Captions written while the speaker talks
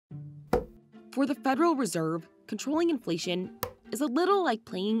For the Federal Reserve, controlling inflation is a little like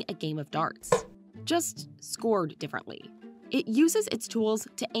playing a game of darts, just scored differently. It uses its tools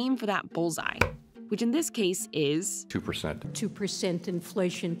to aim for that bullseye, which in this case is 2%. 2%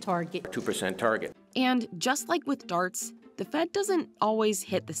 inflation target. 2% target. And just like with darts, the Fed doesn't always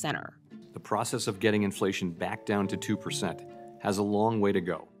hit the center. The process of getting inflation back down to 2% has a long way to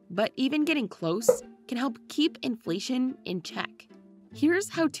go. But even getting close can help keep inflation in check. Here's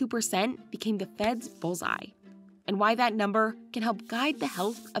how 2% became the Fed's bullseye, and why that number can help guide the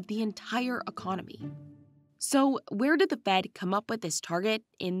health of the entire economy. So, where did the Fed come up with this target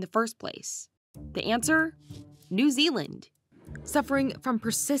in the first place? The answer? New Zealand. Suffering from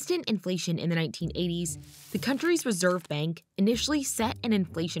persistent inflation in the 1980s, the country's reserve bank initially set an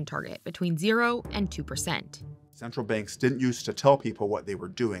inflation target between 0 and 2%. Central banks didn't used to tell people what they were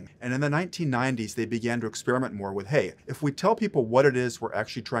doing. And in the 1990s, they began to experiment more with, hey, if we tell people what it is we're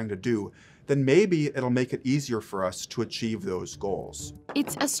actually trying to do, then maybe it'll make it easier for us to achieve those goals.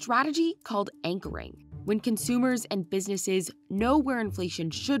 It's a strategy called anchoring. When consumers and businesses know where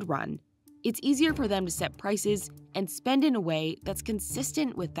inflation should run, it's easier for them to set prices and spend in a way that's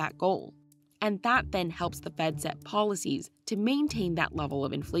consistent with that goal. And that then helps the Fed set policies to maintain that level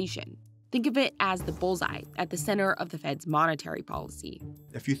of inflation. Think of it as the bullseye at the center of the Fed's monetary policy.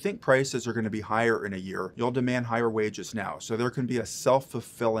 If you think prices are going to be higher in a year, you'll demand higher wages now. So there can be a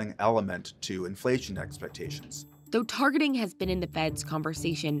self-fulfilling element to inflation expectations. Though targeting has been in the Fed's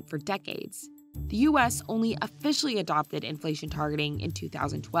conversation for decades, the U.S. only officially adopted inflation targeting in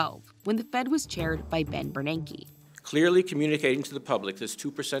 2012, when the Fed was chaired by Ben Bernanke. Clearly communicating to the public this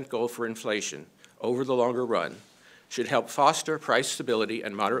 2% goal for inflation over the longer run should help foster price stability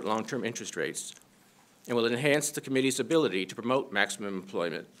and moderate long-term interest rates, and will enhance the committee's ability to promote maximum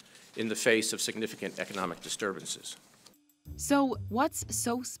employment in the face of significant economic disturbances. So what's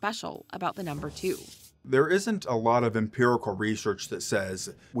so special about the number 2? There isn't a lot of empirical research that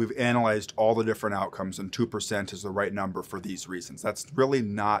says we've analyzed all the different outcomes and 2% is the right number for these reasons. That's really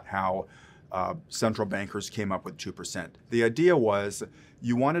not how central bankers came up with 2%. The idea was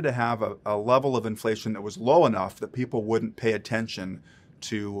you wanted to have a level of inflation that was low enough that people wouldn't pay attention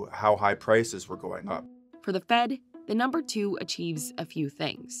to how high prices were going up. For the Fed, the number 2 achieves a few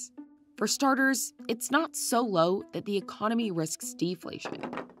things. For starters, it's not so low that the economy risks deflation,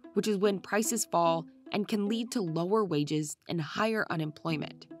 which is when prices fall and can lead to lower wages and higher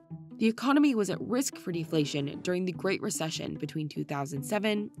unemployment. The economy was at risk for deflation during the Great Recession between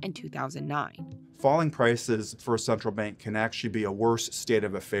 2007 and 2009. Falling prices for a central bank can actually be a worse state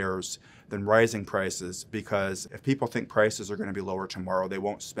of affairs than rising prices, because if people think prices are going to be lower tomorrow, they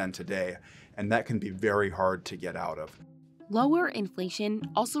won't spend today, and that can be very hard to get out of. Lower inflation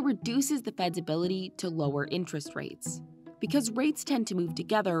also reduces the Fed's ability to lower interest rates, because rates tend to move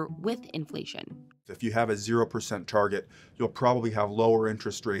together with inflation. If you have a 0% target, you'll probably have lower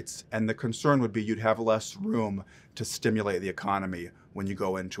interest rates, and the concern would be you'd have less room to stimulate the economy when you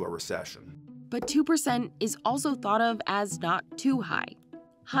go into a recession. But 2% is also thought of as not too high.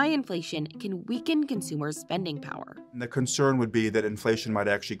 High inflation can weaken consumers' spending power. And the concern would be that inflation might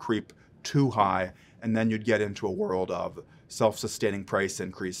actually creep too high, and then you'd get into a world of self-sustaining price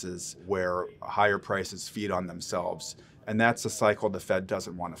increases where higher prices feed on themselves. And that's a cycle the Fed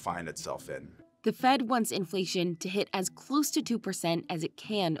doesn't want to find itself in. The Fed wants inflation to hit as close to 2% as it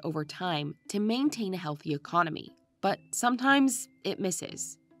can over time to maintain a healthy economy. But sometimes it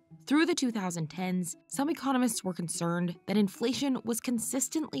misses. Through the 2010s, some economists were concerned that inflation was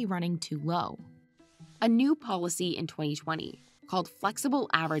consistently running too low. A new policy in 2020, called Flexible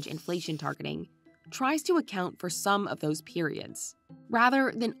Average Inflation Targeting, tries to account for some of those periods.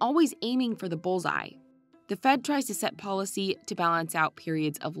 Rather than always aiming for the bullseye, the Fed tries to set policy to balance out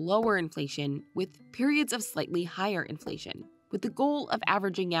periods of lower inflation with periods of slightly higher inflation, with the goal of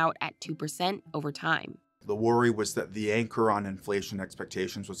averaging out at 2% over time. The worry was that the anchor on inflation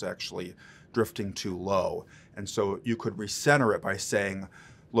expectations was actually drifting too low. And so you could recenter it by saying,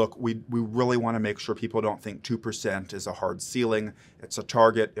 look, we really want to make sure people don't think 2% is a hard ceiling. It's a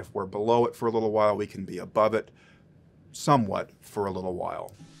target. If we're below it for a little while, we can be above it somewhat for a little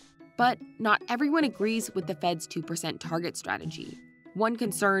while. But not everyone agrees with the Fed's 2% target strategy. One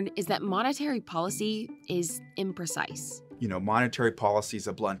concern is that monetary policy is imprecise. Monetary policy is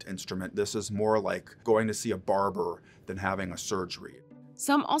a blunt instrument. This is more like going to see a barber than having a surgery.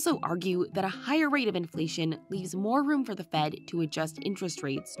 Some also argue that a higher rate of inflation leaves more room for the Fed to adjust interest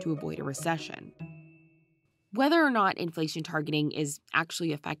rates to avoid a recession. Whether or not inflation targeting is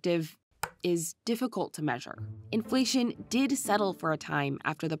actually effective is difficult to measure. Inflation did settle for a time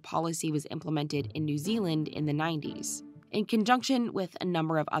after the policy was implemented in New Zealand in the 90s, in conjunction with a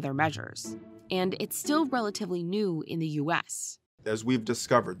number of other measures. and it's still relatively new in the U.S. As we've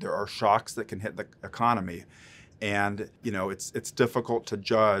discovered, there are shocks that can hit the economy, and it's difficult to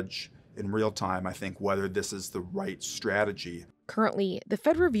judge in real time, I think, whether this is the right strategy. Currently, the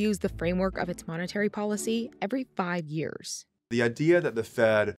Fed reviews the framework of its monetary policy every 5 years. The idea that the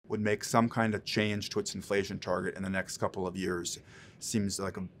Fed would make some kind of change to its inflation target in the next couple of years seems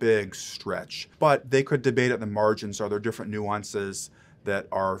like a big stretch. But they could debate at the margins. Are there different nuances that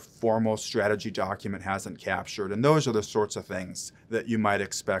our formal strategy document hasn't captured? And those are the sorts of things that you might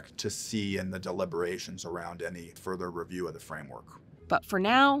expect to see in the deliberations around any further review of the framework. But for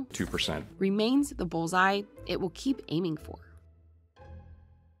now, 2% remains the bullseye it will keep aiming for.